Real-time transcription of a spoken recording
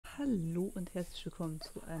Hallo und herzlich willkommen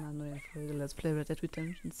zu einer neuen Folge Let's Play Red Dead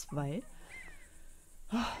Redemption 2.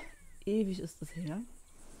 Ewig ist es her,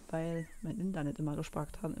 weil mein Internet immer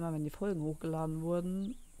gespackt hat, immer wenn die Folgen hochgeladen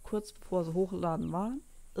wurden. Kurz bevor sie hochgeladen waren,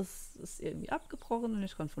 ist es irgendwie abgebrochen und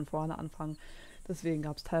ich konnte von vorne anfangen. Deswegen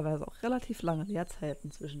gab es teilweise auch relativ lange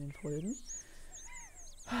Leerzeiten zwischen den Folgen.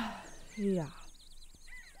 Ja,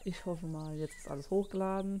 ich hoffe mal, jetzt ist alles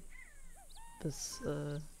hochgeladen. Bis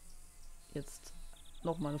jetzt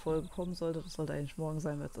noch mal eine Folge kommen sollte. Das sollte eigentlich morgen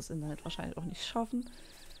sein, wird das Internet wahrscheinlich auch nicht schaffen.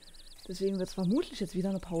 Deswegen wird es vermutlich jetzt wieder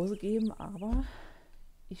eine Pause geben, aber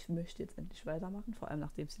ich möchte jetzt endlich weitermachen, vor allem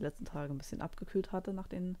nachdem es die letzten Tage ein bisschen abgekühlt hatte nach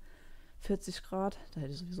den 40 Grad. Da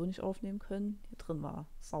hätte ich sowieso nicht aufnehmen können. Hier drin war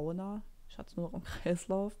Sauna. Ich hatte es nur noch im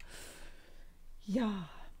Kreislauf. Ja,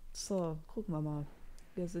 so, gucken wir mal.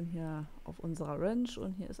 Wir sind hier auf unserer Ranch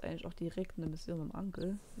und hier ist eigentlich auch direkt eine Mission mit dem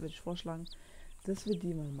Onkel. Würde ich vorschlagen, dass wir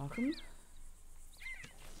die mal machen.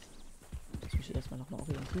 Ich muss mich erstmal noch mal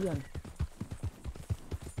orientieren.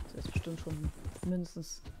 Das ist bestimmt schon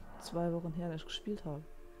mindestens 2 Wochen her, dass ich gespielt habe.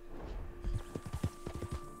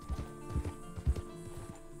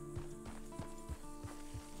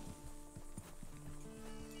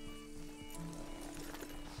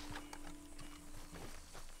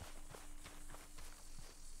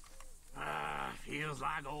 Feels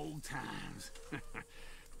like old times.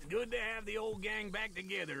 It's good to have the old gang back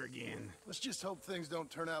together again. Let's just hope things don't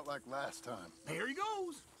turn out like last time. Here he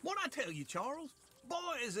goes. What'd I tell you, Charles?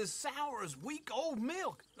 Boy is as sour as week-old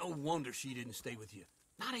milk. No wonder she didn't stay with you.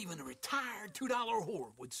 Not even a retired $2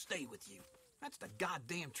 whore would stay with you. That's the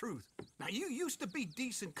goddamn truth. Now, you used to be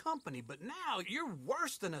decent company, but now you're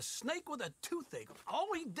worse than a snake with a toothache.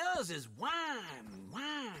 All he does is whine,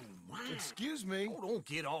 whine, whine. Excuse me? Oh, don't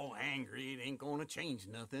get all angry. It ain't gonna change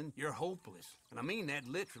nothing. You're hopeless. And I mean that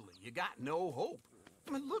literally. You got no hope.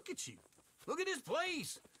 I mean, look at you. Look at this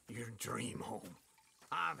place. Your dream home.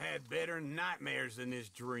 I've had better nightmares than this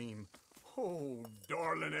dream. Oh,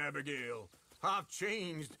 darling Abigail, I've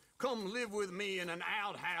changed. Come live with me in an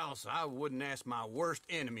outhouse I wouldn't ask my worst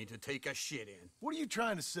enemy to take a shit in. What are you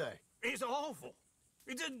trying to say? It's awful.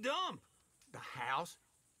 It's a dump. The house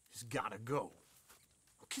has gotta go.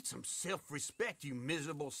 Get some self-respect, you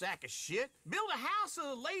miserable sack of shit. Build a house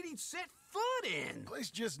a lady'd set foot in.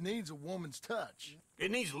 Place just needs a woman's touch.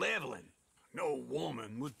 It needs leveling. No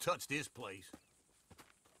woman would touch this place.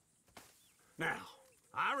 Now,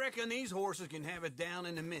 I reckon these horses can have it down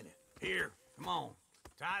in a minute. Here, come on.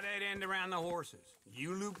 Tie that end around the horses.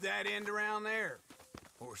 You loop that end around there.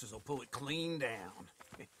 Horses will pull it clean down.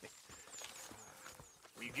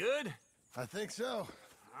 We good? I think so. All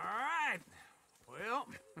right. Well,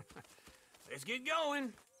 let's get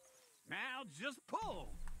going. Now just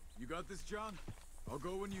pull. You got this, John? I'll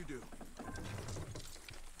go when you do.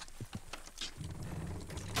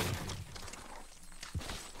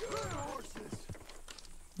 Good horses.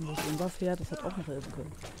 Und das unser Pferd, das hat auch noch helfen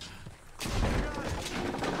können.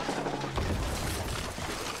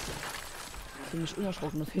 Ziemlich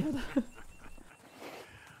unerschrockene Pferde.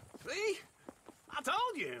 See? I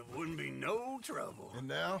told you it wouldn't be no trouble. And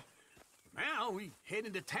now? Now we head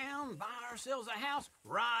into town, buy ourselves a house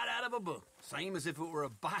right out of a book. Same as if it were a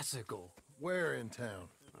bicycle. Where in town?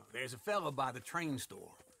 There's a fella by the train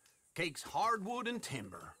store. Cakes hardwood and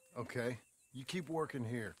timber. Okay. You keep working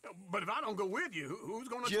here. But if I don't go with you, who's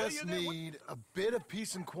gonna tell you Just that? need a bit of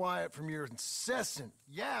peace and quiet from your incessant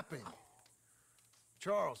yapping.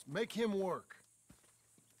 Charles, make him work.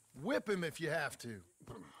 Whip him if you have to.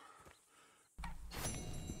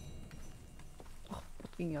 Ach,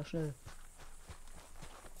 das ging ja schnell.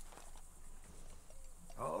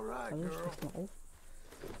 All right, Also, ich girl. mach's mal auf.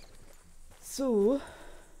 So.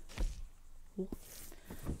 Huch.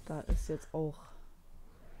 Da ist jetzt auch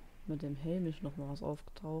mit dem Helmisch noch mal was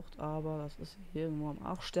aufgetaucht, aber das ist hier irgendwo am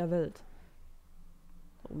Arsch der Welt.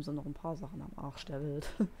 Da oben sind noch ein paar Sachen am Arsch der Welt.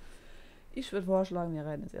 Ich würde vorschlagen, wir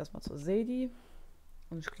reiten jetzt erstmal zur Sadie.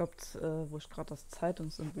 Und ich glaube, wo ich gerade das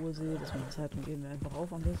Zeitungssymbol sehe, das mit der Zeitung geben wir einfach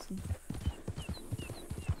auf am besten.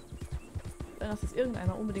 Wenn das jetzt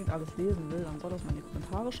irgendeiner unbedingt alles lesen will, dann soll das mal in die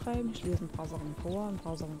Kommentare schreiben. Ich lese ein paar Sachen vor, ein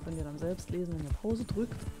paar Sachen könnt ihr dann selbst lesen, wenn ihr Pause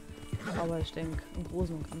drückt. Aber ich denke, im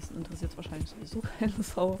Großen und Ganzen interessiert es wahrscheinlich sowieso keine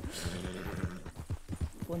Sau.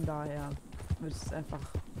 Von daher würde ich es einfach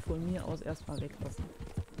von mir aus erstmal weglassen.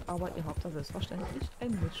 Aber ihr habt da selbstverständlich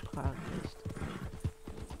ein Mitspracherecht.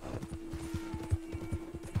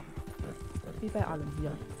 Wie bei allem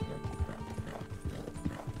hier.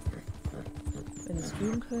 Wenn ihr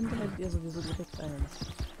streamen könnt, hättet ihr sowieso direkt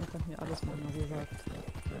eins. Dann könnt ihr alles machen, was ihr sagt.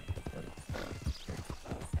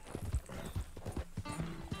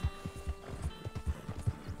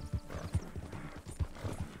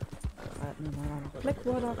 Nehmen wir mal noch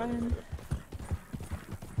Blackwater rein.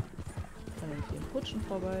 Dann nämlich hier im Rutschen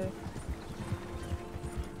vorbei.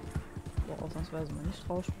 Wo ausnahmsweise mal nicht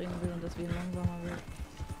rausspringen will und deswegen langsamer wird.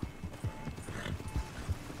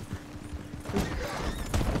 Das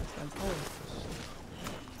ist ganz Haus.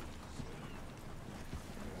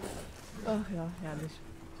 Ach ja, herrlich.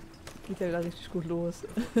 Geht ja gerade richtig gut los.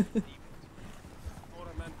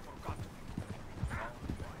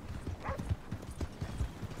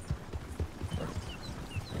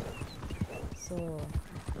 So.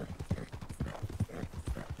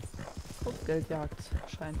 Kopfgeldjagd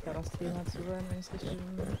scheint ja das Thema zu sein, wenn ich es richtig in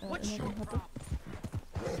Erinnerung hatte.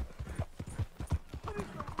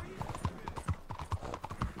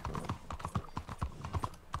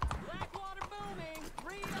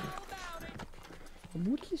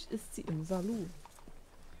 Vermutlich ist sie im Saloon.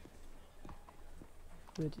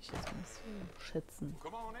 Würde ich jetzt mal so schätzen.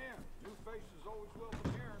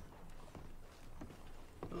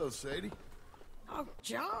 Hello, Sadie. Oh,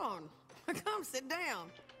 John. Come sit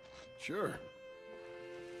down. Sure.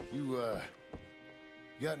 You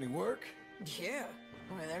got any work? Yeah.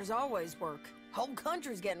 Well, there's always work. Whole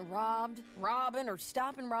country's getting robbed, robbing, or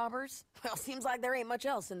stopping robbers. Well, seems like there ain't much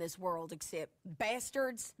else in this world except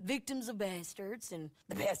bastards, victims of bastards, and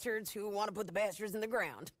the bastards who want to put the bastards in the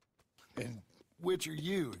ground. And which are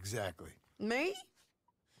you, exactly? Me?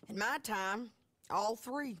 In my time, all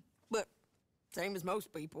three. But same as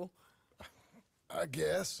most people. I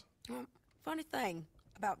guess. Funny thing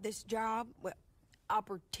about this job, well,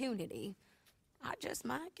 opportunity, I just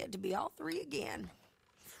might get to be all three again.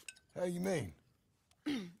 How you mean?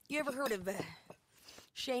 You ever heard of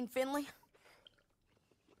Shane Finley?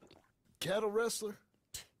 Cattle wrestler?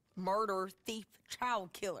 Murderer, thief,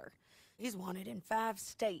 child killer. He's wanted in 5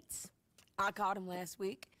 states. I caught him last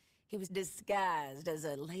week. He was disguised as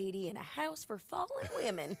a lady in a house for fallen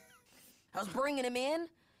women. I was bringing him in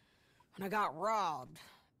when I got robbed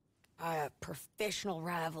by a professional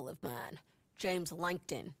rival of mine, James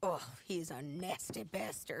Langton. Oh, he's a nasty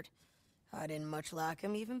bastard. I didn't much like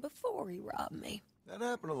him even before he robbed me. That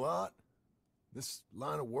happened a lot. This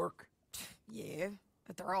line of work. Yeah,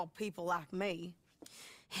 but they're all people like me.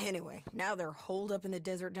 Anyway, now they're holed up in the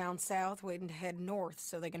desert down south, waiting to head north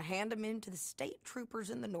so they can hand them in to the state troopers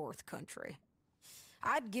in the north country.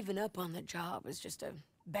 I'd given up on the job as just a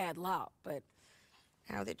bad lot, but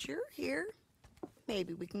now that you're here,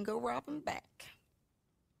 maybe we can go rob them back.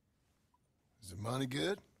 Is the money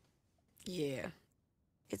good? Yeah,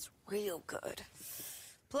 it's real good.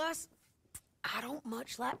 Plus, I don't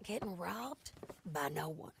much like getting robbed by no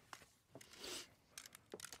one.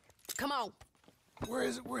 Come on. Where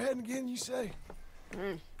is it we're heading again, you say?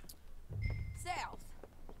 South.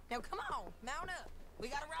 Now come on, mount up. We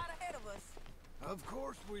got a ride ahead of us. Of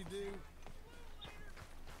course we do.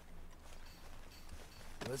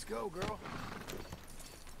 Let's go, girl.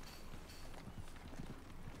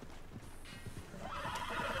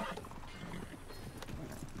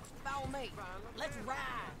 Follow me. Let's ride.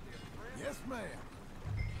 Yes, ma'am.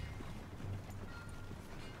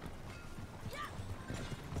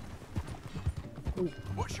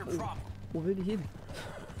 What's your problem? Wo will die hin?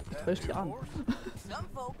 Täuscht die an. Some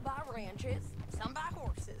folk buy ranches, some buy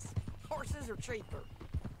horses. Horses are cheaper.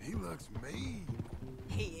 He looks mean.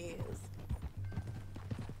 He is.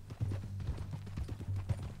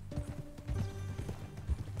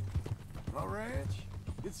 My ranch,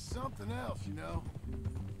 it's something else, you know.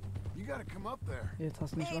 You gotta come up there. Jetzt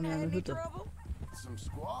hast du nicht mal Ain't mehr had eine any Hütte. trouble? Some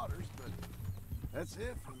squatters, but that's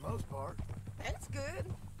it for the most part. That's good.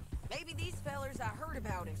 Maybe these fellers I heard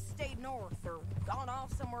about have stayed north or gone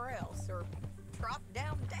off somewhere else or dropped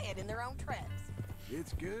down dead in their own tracks.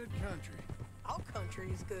 It's good country. All country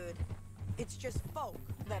is good. It's just folk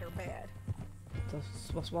that are bad. Das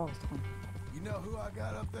ist was Wahres dran. You know who I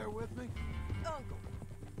got up there with me? Uncle.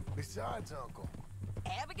 Besides Uncle.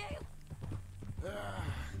 Abigail?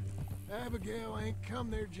 Abigail ain't come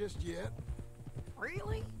there just yet.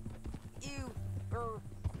 Really? You,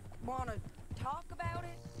 wanna talk about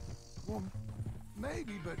it? Well,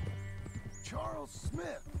 maybe, but Charles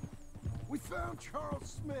Smith. We found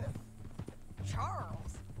Charles Smith.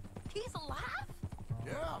 Charles? He's alive?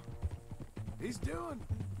 Yeah. He's doing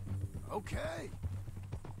okay.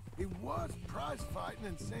 He was prize fighting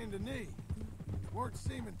in Saint Denis. Weren't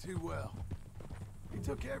seeming too well. He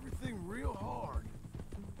took everything real hard.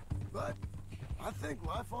 But I think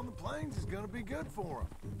life on the plains is gonna be good for him.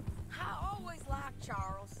 I always liked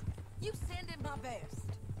Charles. You send him my best.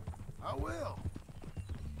 I will.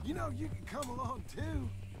 You know, you can come along too.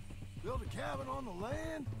 Build a cabin on the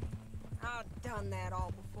land. I've done that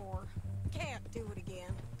all before. Can't do it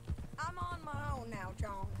again. I'm on my own now,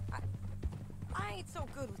 John.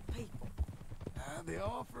 The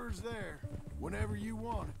offer's there, whenever you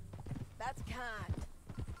want it. That's kind.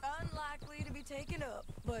 Unlikely to be taken up,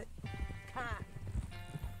 but kind.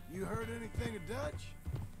 You heard anything of Dutch?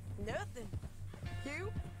 Nothing.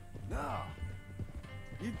 You? No.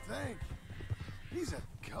 You'd think. He's a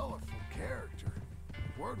colorful character.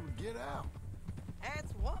 Word would get out.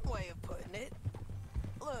 That's one way of putting it.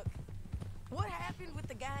 Look, what happened with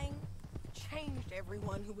the gang changed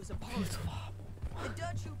everyone who was a part of it. The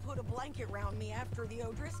Dutch who put a blanket around me after the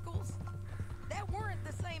O'Driscolls, that weren't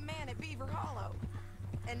the same man at Beaver Hollow.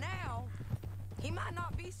 And now, he might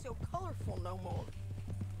not be so colorful no more.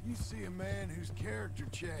 You see a man whose character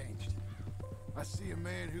changed. I see a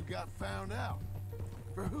man who got found out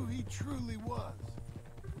for who he truly was.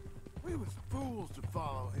 We was fools to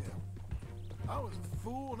follow him. I was a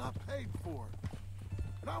fool and I paid for it.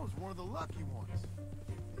 And I was one of the lucky ones.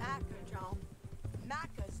 Micah, John.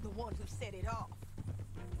 Micah's the one who set it off.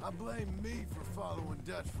 I blame me for following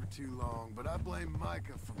Dutch for too long, but I blame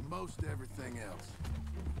Micah for most everything else.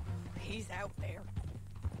 He's out there.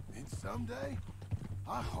 And someday,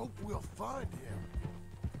 I hope we'll find him.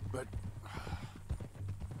 But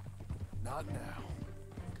not now.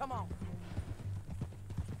 Come on.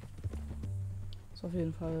 Ist auf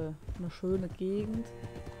jeden Fall eine schöne Gegend.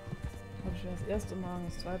 Habe ich mir das erste Mal und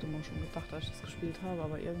das zweite Mal schon gedacht, als ich das gespielt habe,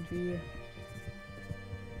 aber irgendwie...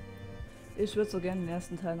 Ich würde so gerne den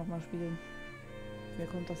ersten Teil nochmal spielen. Mir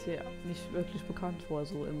kommt das hier nicht wirklich bekannt vor,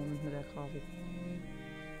 so im Moment mit der Grafik.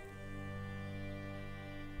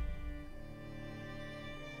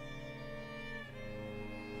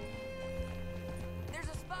 There's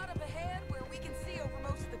a spot up ahead where we can see over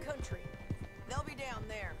most of the country. They'll be down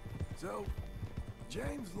there. So,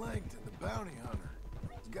 James Langton, the bounty hunter,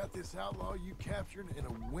 has got this outlaw you captured in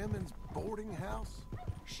a women's boarding house?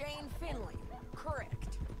 Shane Finley.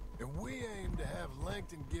 Correct. And we aim to have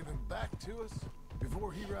Langton give him back to us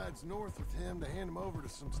before he rides north with him to hand him over to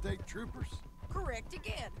some state troopers? Correct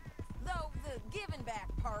again. Though the giving back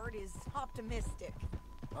part is optimistic.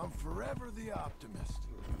 I'm forever the optimist.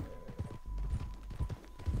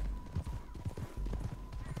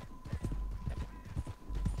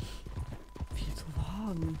 Viel zu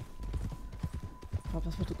wagen. Ich glaube,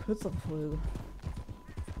 das wird eine kürzere Folge.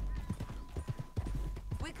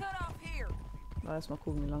 We cut off here. Mal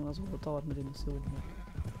gucken, wie lange das so dauert mit den Missionen hier.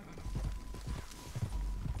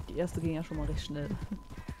 Die erste ging ja schon mal recht schnell.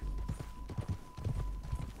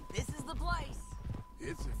 This is the place.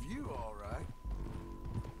 It's a view, all right.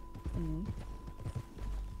 Mhm.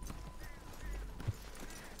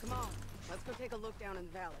 Come on, let's go take a look down in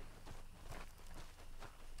the valley.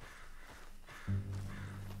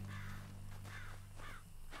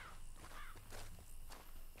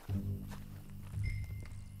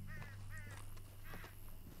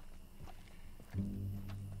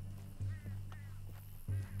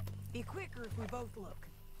 Be quicker if we both look.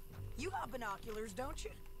 You got binoculars, don't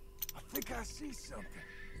you? I think I see something.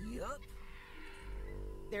 Yup.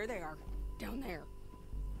 There they are, down there.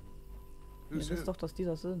 Ja, das ist doch, dass die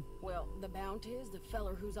das sind. Well, the Bounty is the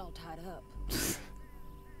feller who's all tied up.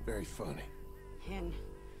 Very funny. And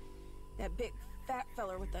that big fat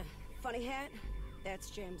feller with the funny hat, that's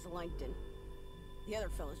James Langton. The other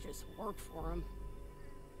fellas just work for him.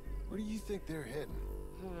 Where do you think they're heading?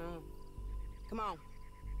 I don't know. Come on,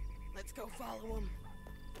 let's go follow him.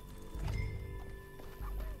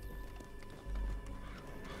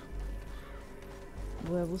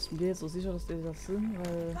 Woher wussten wir jetzt so sicher, dass die das sind?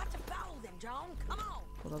 Weil... Got to follow them, John. Come on.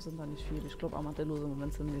 Oder sind da nicht viele? Ich glaube, Armadillo im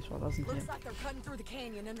Moment ziemlich verlassen hier. Looks like they're cutting through the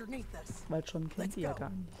canyon underneath us. Weil schon kennt die ja gar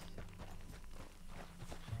nicht.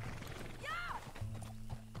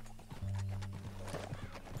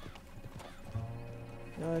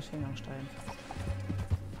 Ja, ich hänge am Stein.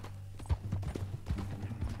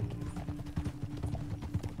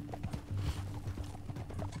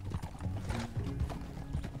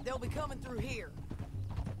 They'll be coming through here.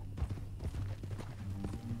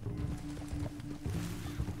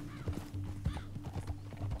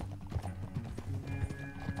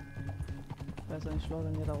 Ich weiß ja nicht,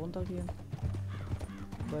 wenn wir da runtergehen.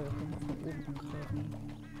 Weil wir können auch von oben angreifen.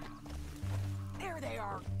 There they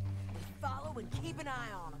are. We follow and keep an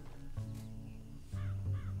eye on them.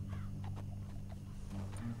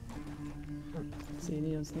 Sehen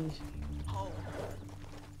die uns nicht. Oh.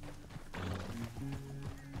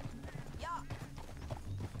 Yeah.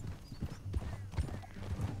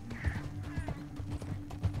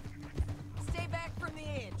 Stay back from the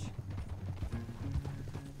edge.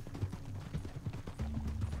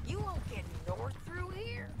 You won't get north through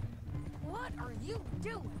here. What are you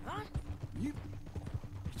doing, huh? You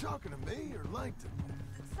talking to me or Langton?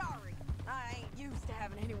 Sorry, I ain't used to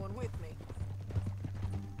having anyone with me.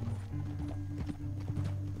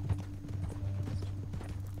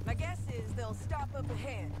 My guess is they'll stop up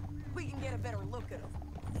ahead. We can get a better look at them.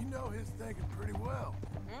 You know his thinking pretty well.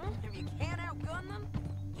 If you can't outgun them,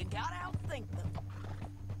 you gotta outthink them.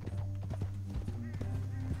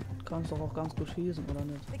 Kannst doch auch ganz gut schießen, oder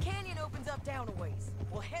nicht? The canyon opens up down a ways.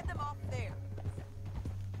 We'll head them off there.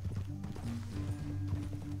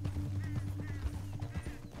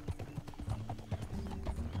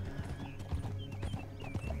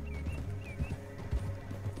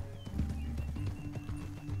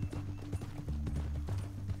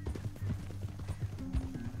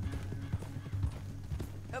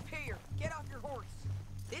 Up here, get off your horse.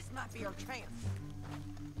 This might be our chance.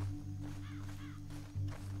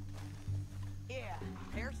 Yeah,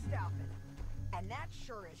 they're stopping. And that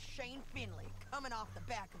sure is Shane Finley coming off the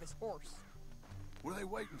back of his horse. What are they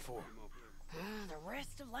waiting for? The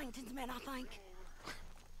rest of Langton's men, I think.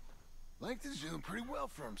 Langton's doing pretty well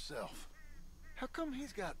for himself. How come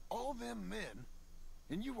he's got all them men,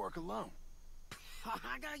 and you work alone?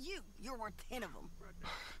 I got you. You're worth 10 of them.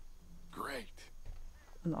 Great.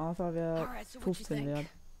 Ein Arthur All wäre right, so what you 15 think? wert.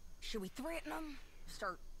 Should we threaten them,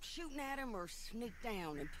 start shooting at them, or sneak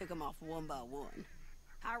down and pick them off one by one?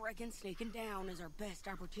 I reckon sneaking down is our best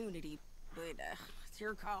opportunity, but it's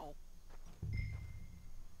your call.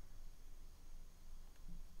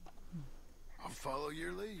 I'll follow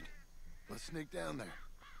your lead. Let's sneak down there.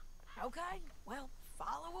 Okay, well,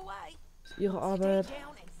 follow away. Ist ihre Stay Arbeit.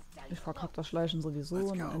 down and stay Ich low. verkack das Schleichen sowieso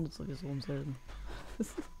Let's und go. dann endet sowieso im selben.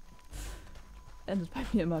 Endet bei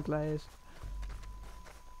mir immer gleich.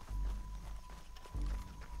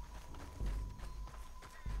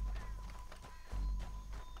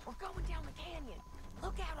 We're going down the canyon.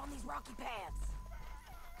 Look out on these rocky paths.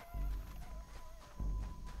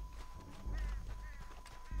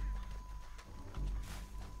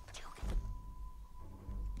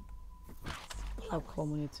 Ich hab kaum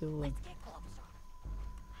Munition. Let's get closer.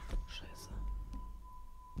 Scheiße.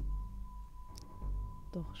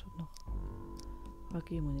 Doch, ich hab noch.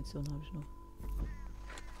 AG-Munition habe ich noch.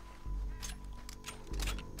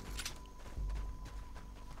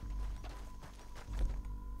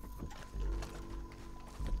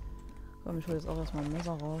 Komm, ich hole jetzt auch erstmal ein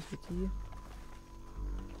Messer raus für die.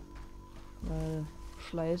 Weil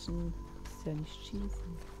Schleichen ist ja nicht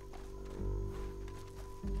schießen.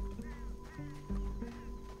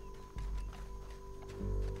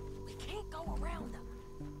 We can't go around them.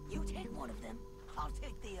 You take one of them, I'll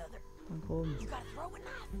take the other. Dann komm. You gotta throw a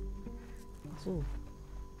knife. Ach so.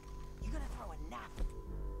 You gotta throw a knife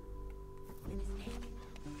in his neck.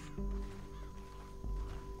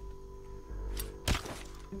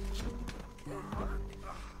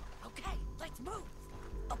 Okay, let's move.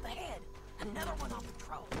 Up ahead, another one on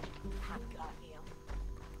patrol. I've got him.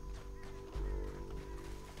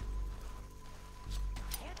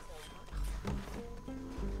 Head's over.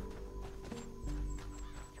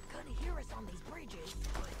 You're gonna hear us on these bridges,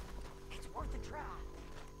 but it's worth a try.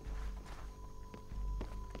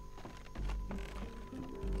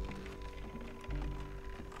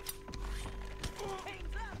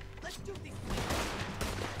 Hands up! Let's do this.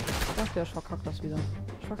 Ach ja, ich verkack das wieder.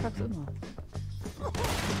 Ich verkack's immer.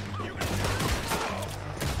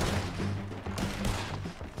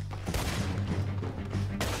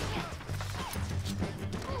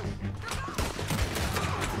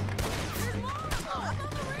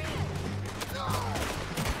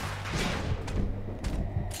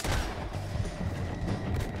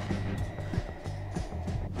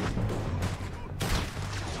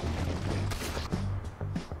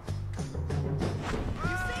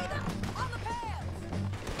 You see them? On the paths!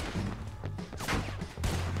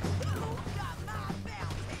 Who got my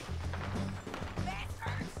bounty?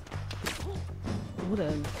 Bastards! Wo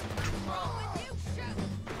denn? Roll with you, shoot!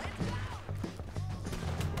 Let's go!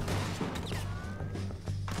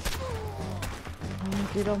 Oh,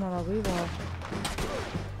 geh doch mal darüber.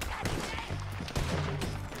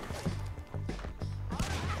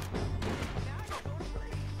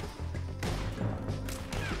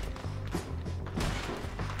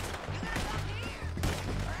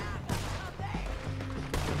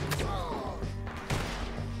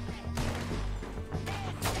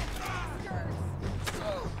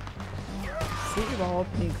 Ich sehe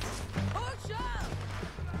überhaupt nichts. Push up!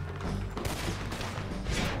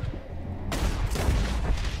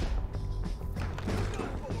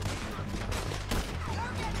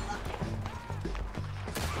 You're getting lucky!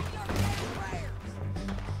 You're getting prayers!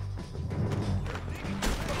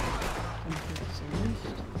 Und jetzt so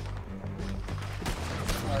nicht.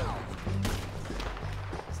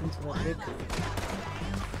 Sind so weit weg.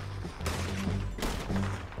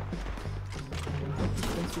 Ich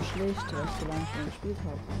bin's zu schlecht, weil ich so lange schon gespielt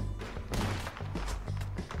habe.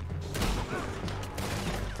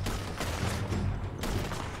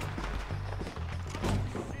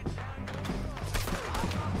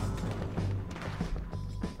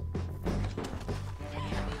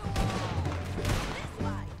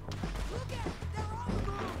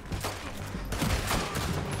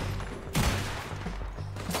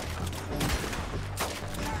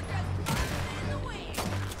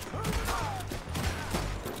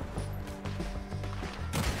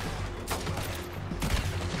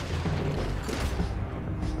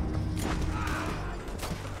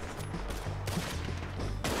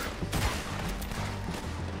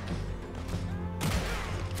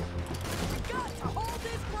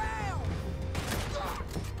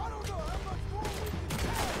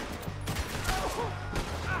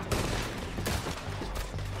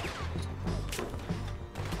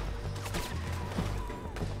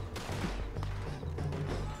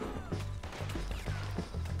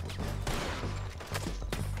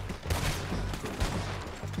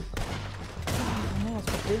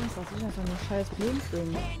 Das ist einfach nur scheiß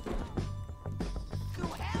Blinzeln.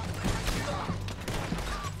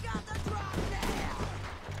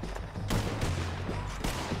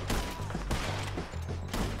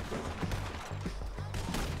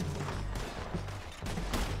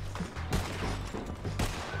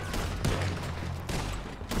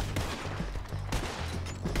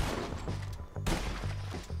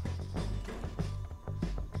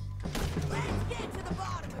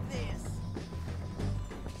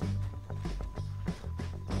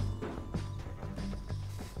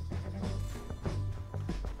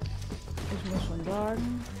 Ich muss schon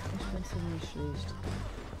sagen, ich bin ziemlich schlecht.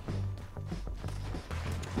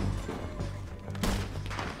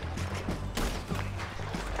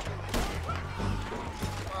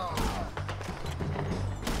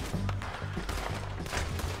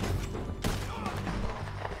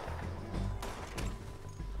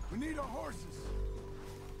 We need our horses.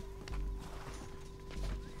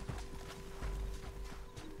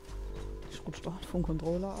 Ich rutsche doch vom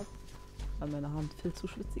Controller ab, weil meine Hand viel zu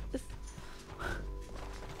schwitzig ist.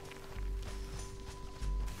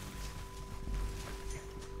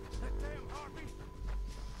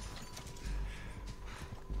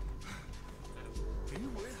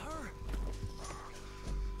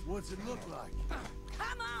 What's it look like?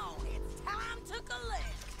 Come on, it's time to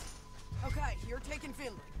collect. Okay, you're taking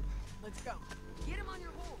Finley. Let's go. Get him on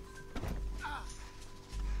your horse.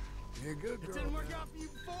 You're a good girl. It didn't work out for you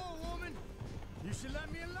before, woman. You should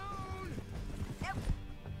let me alone. Yep.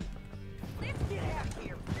 Let's get out of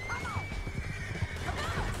here. Come on. Come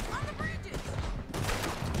on the bridges.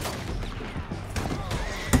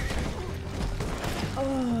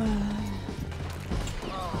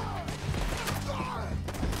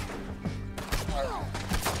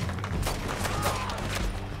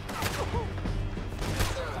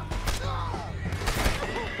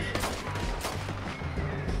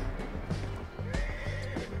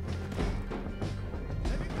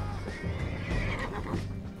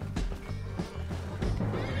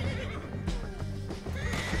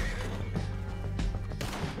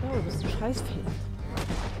 Oh, du bist ein Scheißpferd.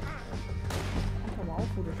 Einfach mal auf,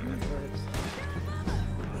 wo du hin willst.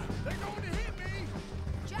 They're going to hit me.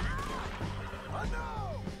 I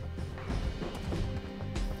know!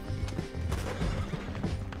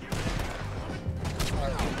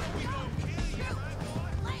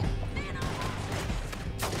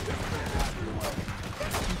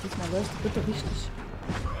 Und diesmal läufst du bitte richtig.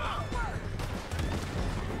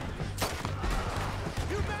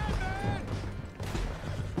 You bad man.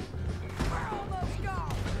 We're almost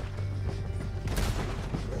gone.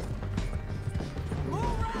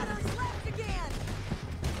 More riders left again.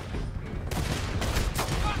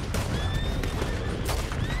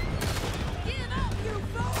 Give up, you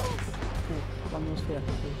fools! Oh, war nur das Pferd.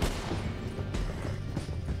 Okay.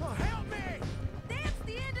 Oh, help me. That's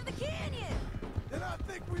the end of the canyon. Then I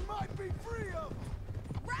think we might be free of them.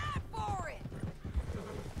 Ride for it.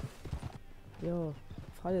 Jo,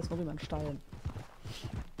 fall jetzt noch über den Stein.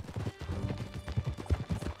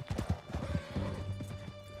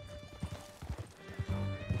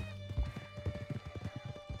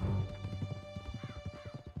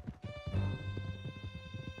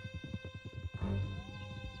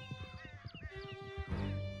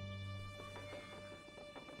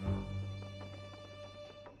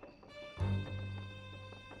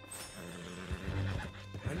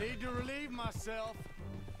 I need to relieve myself.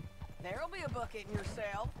 There'll be a bucket in your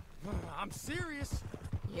cell. I'm serious.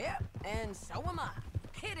 Yep, and so am I.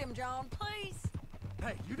 Hit him, John, please.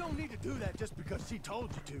 Hey, you don't need to do that just because she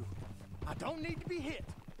told you to. I don't need to be hit.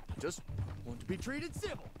 Just want to be treated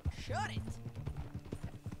civil. Shut it.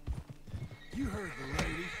 You heard the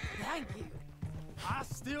lady. Thank you. I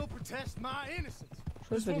still protest my innocence.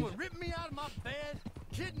 This woman ripped me out of my bed,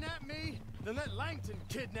 kidnapped me, then let Langton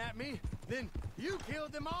kidnap me, then you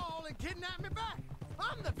killed them all and kidnapped me back.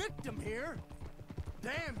 I'm the victim here.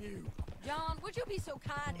 Damn you. John, would you be so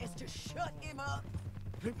kind as to shut him up?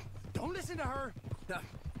 Don't listen to her. Now,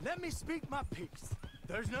 let me speak my piece.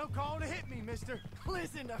 There's no call to hit me, mister.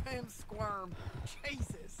 Listen to him squirm.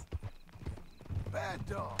 Jesus. Bad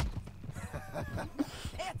dog.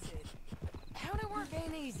 That's it. Howdy work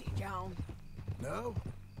ain't easy, John. No,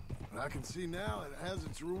 but I can see now it has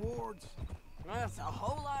its rewards. That's a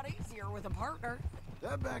whole lot easier with a partner.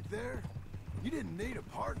 That back there, you didn't need a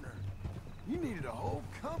partner. You needed a whole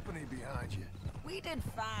company behind you. We did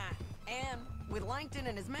fine. And with Langton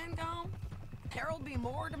and his men gone, there'll be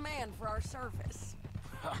more demand for our service.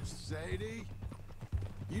 Sadie,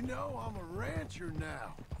 you know I'm a rancher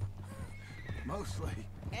now. Mostly.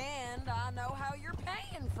 And I know how you're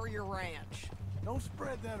paying for your ranch. Don't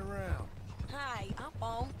spread that around. Hey, I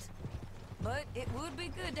won't. But it would be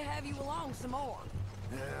good to have you along some more.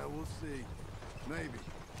 Yeah, we'll see. Maybe.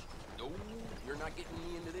 No, you're not getting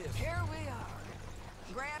me into this. Here we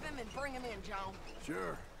are. Grab him and bring him in, John.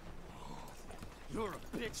 Sure. You're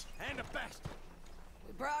a bitch and a bastard.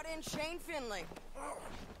 We brought in Shane Finley. Oh,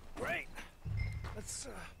 great. Let's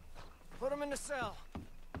put him in the cell.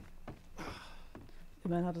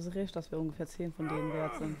 Immerhin hatte sie recht, dass wir ungefähr 10 von denen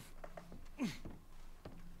wert sind.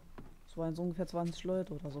 Das waren so ungefähr 20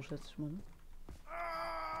 Leute oder so, schätze ich mal, ne?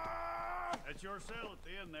 That's your cell at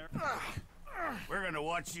the end there. We're gonna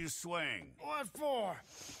watch you swing. What for?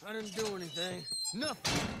 I didn't do anything.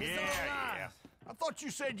 Nothing. It's all Yeah. lies. I thought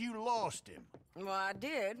you said you lost him. Well, I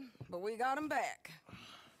did, but we got him back.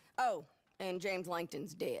 Oh, and James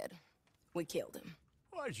Langton's dead. We killed him.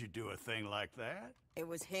 Why'd you do a thing like that? It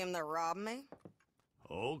was him that robbed me.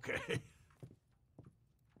 Okay.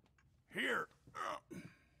 Here.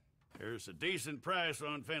 Here's a decent price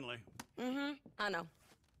on Finley. Mm-hmm, I know.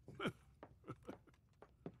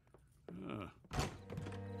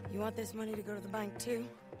 You want this money to go to the bank, too?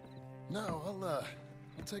 No,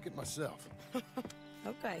 I'll take it myself.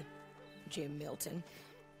 Okay, Jim Milton.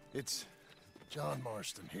 It's John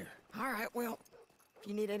Marston here. All right, well, if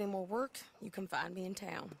you need any more work, you can find me in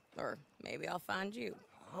town. Or maybe I'll find you.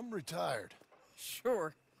 I'm retired.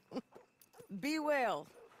 Sure. Be well,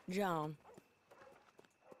 John.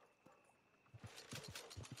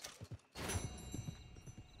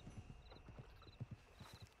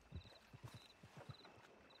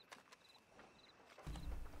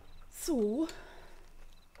 So.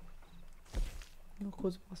 Noch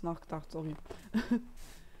kurz was nachgedacht, sorry.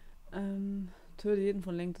 Töte jeden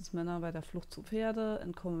von Langtons Männern bei der Flucht zu Pferde,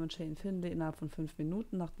 entkomme mit Shane Finley innerhalb von 5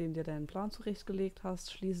 Minuten, nachdem dir deinen Plan zurechtgelegt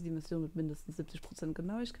hast, schließe die Mission mit mindestens 70%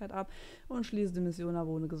 Genauigkeit ab und schließe die Mission ab,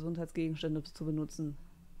 ohne Gesundheitsgegenstände zu benutzen.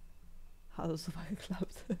 Hat es soweit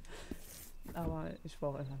geklappt. Aber ich war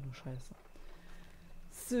auch einfach nur scheiße.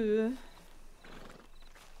 So.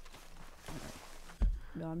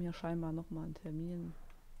 Wir haben hier scheinbar nochmal einen Termin.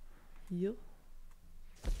 Hier.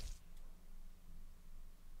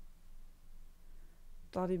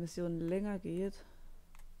 Da die Mission länger geht,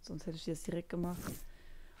 sonst hätte ich die jetzt direkt gemacht,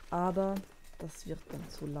 aber das wird dann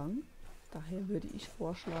zu lang. Daher würde ich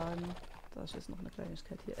vorschlagen, dass ich jetzt noch eine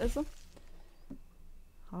Kleinigkeit hier esse.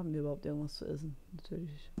 Haben wir überhaupt irgendwas zu essen?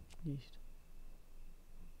 Natürlich nicht.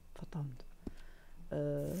 Verdammt.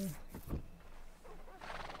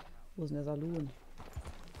 Wo ist denn der Saloon?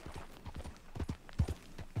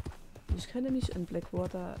 Ich kenne mich in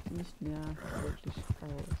Blackwater nicht mehr wirklich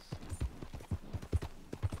aus.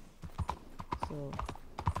 So.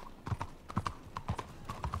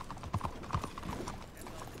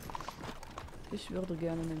 Ich würde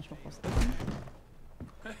gerne nämlich noch was essen.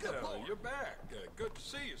 You're back. Good to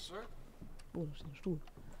see you, sir. Oh, da steht ein Stuhl.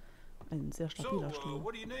 Ein sehr stabiler Stuhl.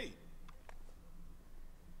 What do you need?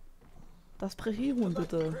 Das Prährierhuhn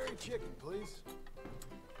bitte. Prairie chicken, please.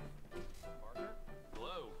 Partner?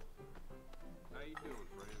 Hello. How you doing,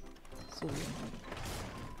 friend? So.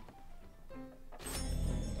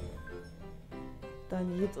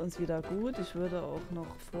 Dann geht's uns wieder gut. Ich würde auch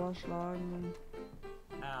noch vorschlagen,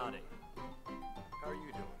 Howdy. How are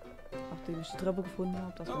you doing? nachdem ich die Treppe gefunden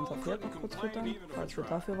habe, dass wir unser Pferd noch kurz füttern, falls wir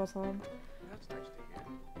dafür was haben. That's nice to hear.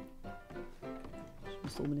 Ich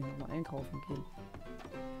müsste unbedingt noch mal einkaufen gehen.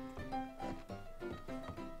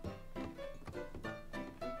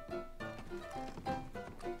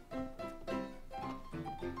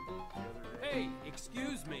 Hey,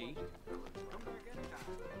 excuse me.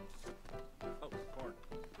 Oh, pardon.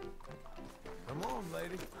 Come on. home,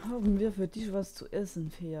 lady. Haben wir für dich was zu essen,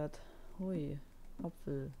 Pferd? Hui,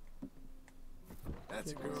 Apfel.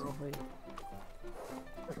 That's a girl. Hui.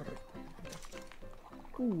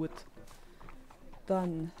 Gut.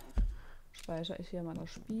 Dann speichere ich hier mal das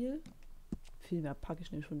Spiel. Viel mehr packe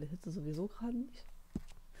ich nämlich von der Hitze sowieso gerade nicht.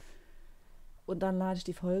 Und dann lade ich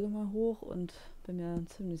die Folge mal hoch und bin mir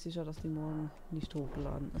ziemlich sicher, dass die morgen nicht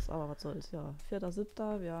hochgeladen ist. Aber was soll's, ja.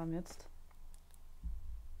 4.7. Wir haben jetzt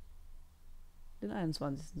den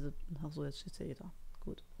 21.7. Achso, jetzt steht ja jeder.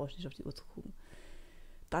 Gut, brauche ich nicht auf die Uhr zu gucken.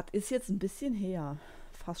 Das ist jetzt ein bisschen her.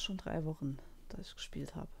 Fast schon 3 Wochen, dass ich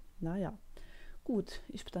gespielt habe. Naja. Gut,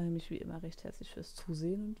 ich bedanke mich wie immer recht herzlich fürs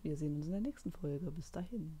Zusehen und wir sehen uns in der nächsten Folge. Bis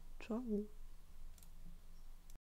dahin. Ciao.